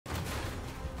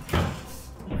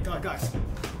my god,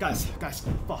 guys,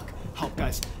 fuck, help,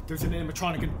 guys. There's an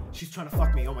animatronic and she's trying to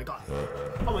fuck me. Oh my god,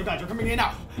 you're coming in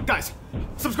now, guys.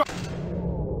 Subscribe.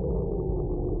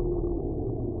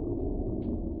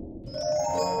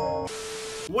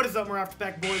 What is up, my Raptor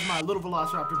Pack boys, my little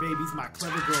Velociraptor babies, my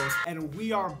clever girls, and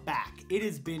we are back. It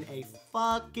has been a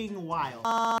fucking while,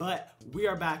 but we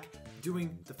are back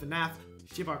doing the FNAF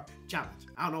Ship Art Challenge.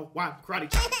 I don't know why I'm karate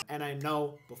challenge. And I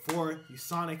know before you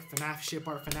Sonic FNAF Ship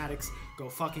Art fanatics go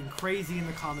fucking crazy in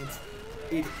the comments,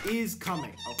 it is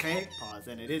coming, okay? Pause,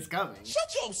 and it is coming.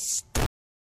 Shut your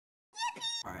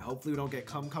Alright, hopefully we don't get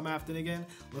come after it again.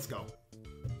 Let's go.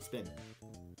 Spin.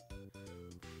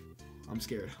 I'm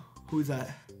scared. Who's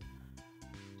that?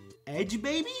 Edge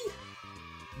Baby?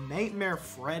 Nightmare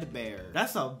Fredbear.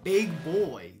 That's a big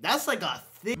boy. That's like a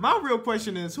thing. My real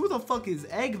question is, who the fuck is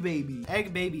Egg Baby?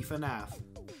 Egg Baby FNAF.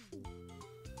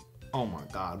 Oh my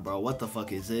god, bro. What the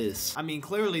fuck is this? I mean,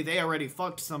 clearly they already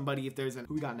fucked somebody if there's an...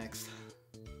 Who we got next?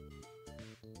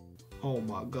 Oh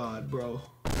my god, bro.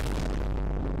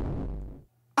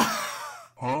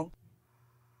 Huh?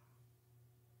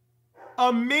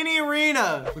 A mini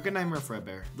arena. Look at Nightmare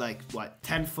Fredbear. Like, what,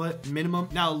 10 foot minimum?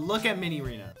 Now look at mini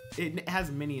arena. It has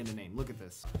mini in the name. Look at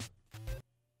this.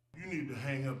 You need to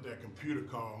hang up that computer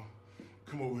call.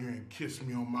 Come over here and kiss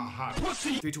me on my hot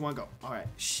pussy. 3, 2, 1, go. All right,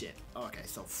 shit. Okay,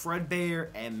 so Fredbear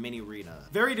and mini arena.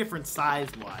 Very different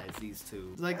size-wise, these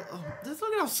two. Like, oh, just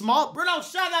look at how small. Bruno,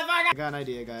 shut the fuck up. I got an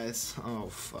idea, guys. Oh,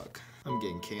 fuck. I'm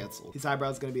getting canceled. His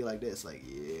eyebrow's gonna be like this, like,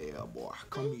 yeah, boy,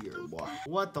 come here, boy.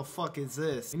 What the fuck is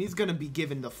this? And he's gonna be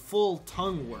given the full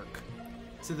tongue work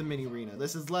to the mini arena.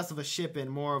 This is less of a ship and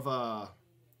more of a...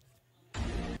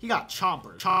 He got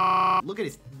chomper. Look at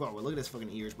his, bro, look at his fucking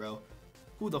ears, bro.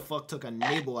 Who the fuck took a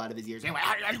nibble out of his ears? Give him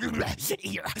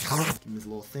his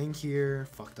little thing here.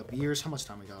 Fucked up ears. How much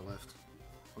time we got left?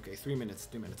 Okay, 3 minutes,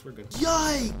 we're good.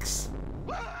 Yikes!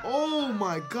 Oh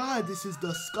my god, this is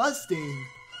disgusting.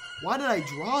 Why did I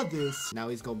draw this? Now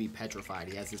he's gonna be petrified.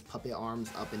 He has his puppet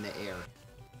arms up in the air.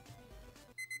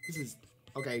 This is...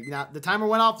 Okay, now the timer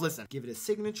went off. Listen, give it a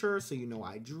signature so you know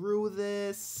I drew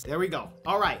this. There we go.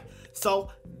 All right, so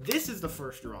this is the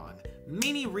first drawing.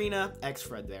 Mini Rena X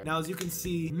Fredbear. Now, as you can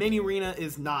see, Mini Rena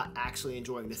is not actually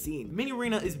enjoying the scene. Mini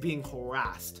Rena is being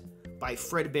harassed by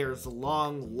Fredbear's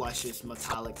long, luscious,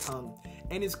 metallic tongue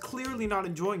and is clearly not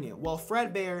enjoying it, while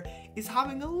Fredbear is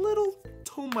having a little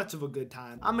too much of a good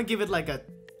time. I'm gonna give it like a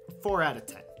 4 out of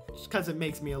 10. Just because it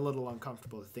makes me a little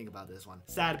uncomfortable to think about this one.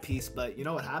 Sad piece, but you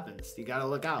know what happens. You gotta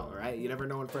look out, alright? You never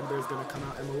know when Fredbear's gonna come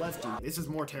out and molest you. This is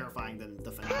more terrifying than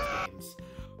the FNAF games.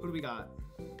 Who do we got?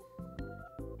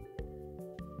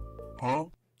 Huh?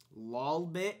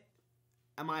 Lolbit.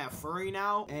 Am I a furry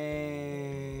now?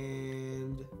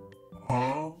 And...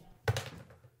 Huh?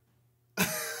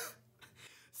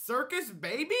 Circus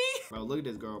Baby? Bro, look at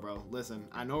this girl, bro. Listen,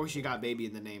 I know she got baby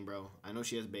in the name, bro. I know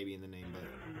she has baby in the name, but...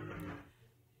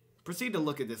 Proceed to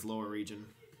look at this lower region.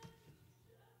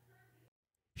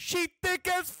 She thick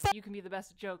as fuck. You can be the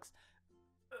best at jokes.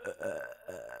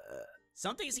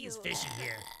 Something seems fishy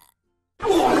here.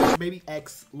 Baby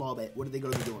X Lolbit. What are they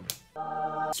gonna be doing?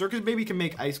 Circus Baby can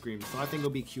make ice cream, so I think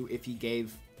it'll be cute if he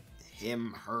gave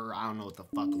him, her, I don't know what the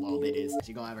fuck Lolbit is.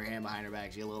 She gonna have her hand behind her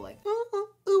back. She a little like, ooh, ooh,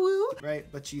 ooh, ooh. Right?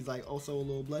 But she's like also a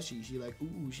little blushy. She like,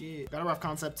 ooh, shit. Got a rough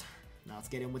concept. Now let's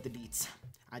get in with the deets.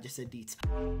 I just said deets.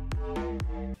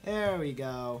 There we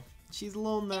go. She's a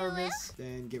little nervous.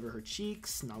 Then give her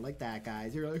cheeks. Not like that,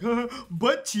 guys. You're like,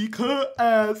 butt cheek,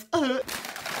 ass.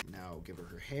 Now give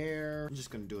her hair. I'm just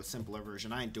gonna do a simpler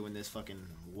version. I ain't doing this fucking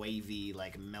wavy,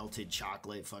 like melted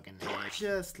chocolate fucking hair.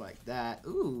 Just like that.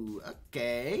 Ooh,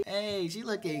 okay. Hey, she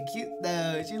looking cute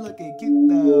though. She looking cute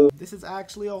though. This is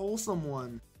actually a wholesome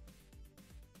one.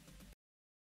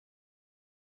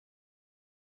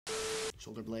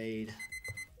 Shoulder blade.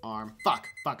 Arm. Fuck.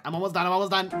 I'm almost done. All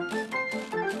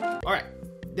right.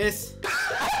 This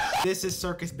is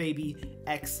Circus Baby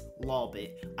X Lolbit.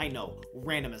 I know.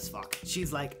 Random as fuck.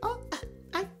 She's like, oh,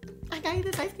 I got you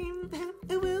this ice cream.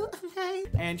 Okay.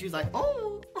 And she's like,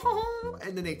 oh.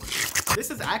 And then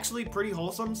this is actually pretty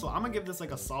wholesome. So I'm gonna give this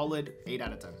like a solid 8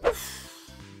 out of 10.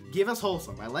 Give us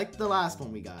wholesome. I like the last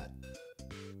one we got.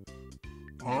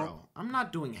 Bro, I'm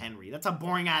not doing Henry. That's a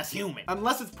boring ass human.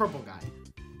 Unless it's purple guy.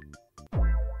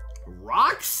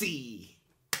 Roxy.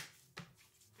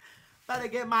 Better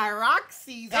get my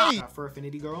Roxy's out. For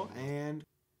Affinity Girl. And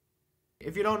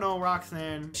if you don't know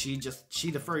Roxanne, she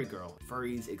the furry girl.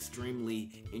 Furries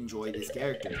extremely enjoy this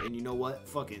character. And you know what?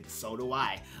 Fucking so do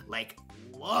I. Like,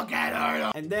 look at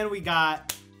her. And then we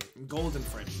got Golden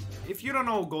Freddy. If you don't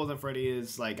know what Golden Freddy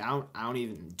is, like,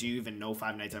 do you even know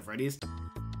Five Nights at Freddy's?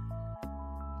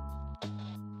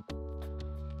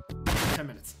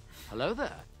 Hello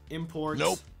there. Import.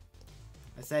 Nope.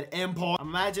 I said import. I'm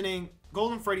imagining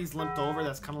Golden Freddy's limped over.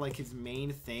 That's kind of like his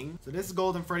main thing. So this is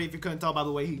Golden Freddy, if you couldn't tell by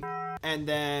the way he... And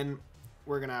then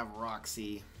we're gonna have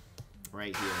Roxy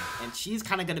right here. And she's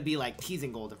kind of gonna be like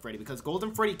teasing Golden Freddy because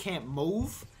Golden Freddy can't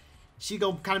move. She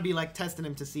go kind of be like testing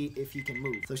him to see if he can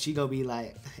move. So she go be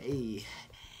like, hey,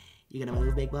 you gonna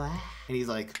move, big boy? And he's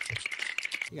like,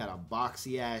 you got a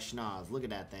boxy ass schnoz. Look at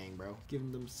that thing, bro. Give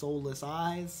him them soulless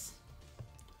eyes.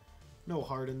 No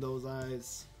heart in those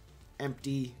eyes.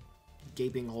 Empty,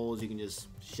 gaping holes you can just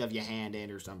shove your hand in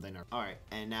or something. All right,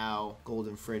 and now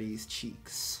Golden Freddy's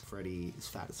cheeks. Freddy is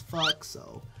fat as fuck,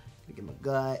 so give him a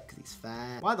gut because he's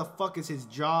fat. Why the fuck is his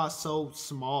jaw so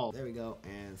small? There we go,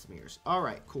 and smears. All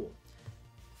right, cool.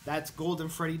 That's Golden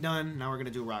Freddy done. Now we're gonna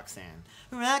do Roxanne.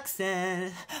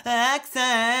 Roxanne.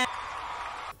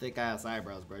 Thick ass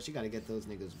eyebrows, bro. She gotta get those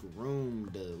niggas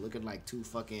groomed, looking like two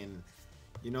fucking,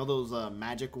 you know those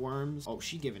magic worms? Oh,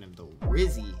 she giving him the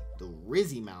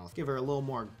Rizzy mouth. Give her a little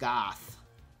more goth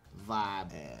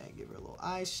vibe. And give her a little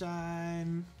eye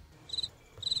shine.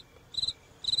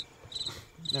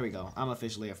 There we go. I'm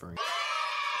officially a furry.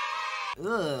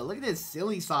 Ugh, look at this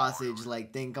silly sausage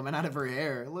like thing coming out of her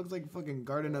hair. It looks like fucking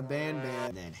Garden of Banban.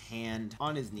 And then hand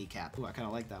on his kneecap. Ooh, I kind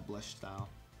of like that blush style.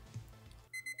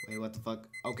 Wait, what the fuck?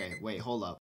 Okay, wait, hold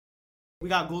up. We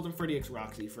got Golden Freddy x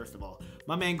Roxy, first of all.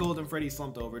 My man Golden Freddy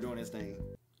slumped over doing his thing.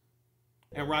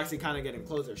 And Roxy kind of getting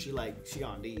closer. She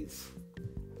on these.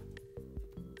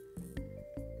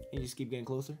 And you just keep getting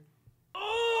closer.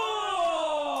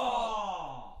 Oh!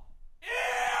 Ew!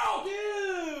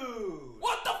 Dude!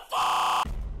 What the fuck?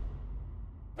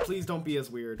 Please don't be as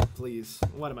weird, please.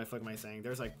 What am I saying?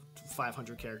 There's like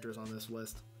 500 characters on this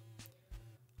list.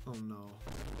 Oh no.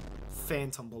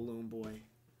 Phantom Balloon Boy.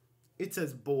 It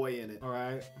says boy in it.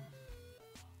 Alright.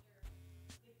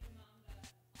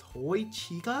 Toy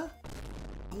Chica?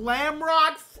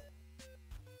 Glamrock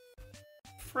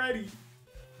Freddy.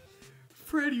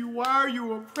 Freddy, why are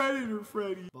you a predator,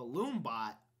 Freddy? Balloon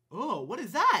Bot? Oh, what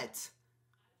is that?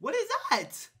 What is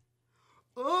that?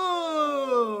 Oh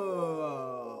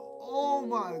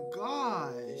my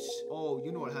gosh. Oh,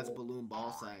 you know it has balloon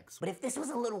ball sacks. But if this was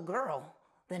a little girl,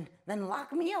 then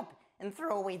lock me up and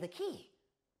throw away the key.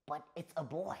 But it's a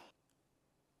boy.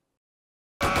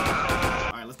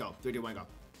 Alright, let's go. 3, 2, 1, go.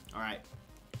 Alright.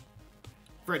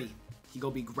 Freddy, he go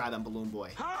be grabbing Balloon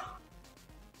Boy. Huh?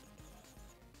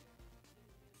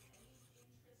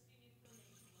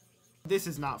 This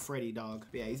is not Freddy, dog.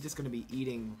 Yeah, he's just gonna be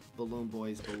eating Balloon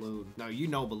Boy's balloon. No, you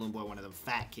know Balloon Boy, one of them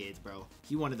fat kids, bro.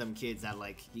 He one of them kids that,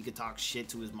 like, he could talk shit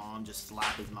to his mom, just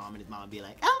slap his mom, and his mom would be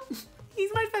like, oh, he's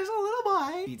my special little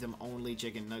boy. Feeds him only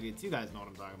chicken nuggets. You guys know what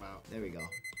I'm talking about. There we go.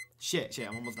 Shit,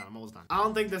 I'm almost done. I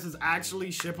don't think this is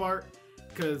actually ship art,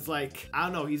 because, like, I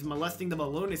don't know, he's molesting the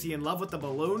balloon. Is he in love with the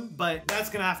balloon? But that's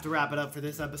gonna have to wrap it up for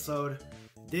this episode.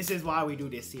 This is why we do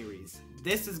this series.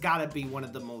 This has gotta be one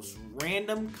of the most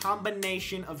random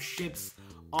combination of ships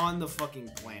on the fucking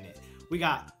planet. We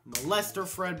got Molester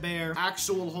Fredbear,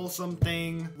 actual wholesome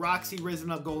thing, Roxy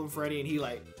risen up Golden Freddy, and he,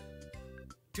 like,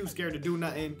 too scared to do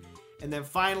nothing. And then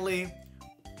finally,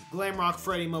 Glamrock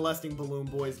Freddy molesting Balloon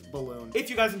Boy's balloon. If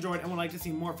you guys enjoyed and would like to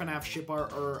see more FNAF ship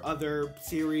art or other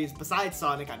series besides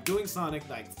Sonic, I'm doing Sonic,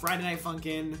 like Friday Night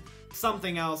Funkin',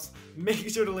 something else, make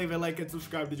sure to leave a like and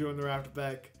subscribe to join the Raptor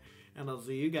Pack. And I'll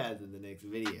see you guys in the next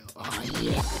video. Oh,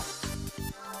 yeah.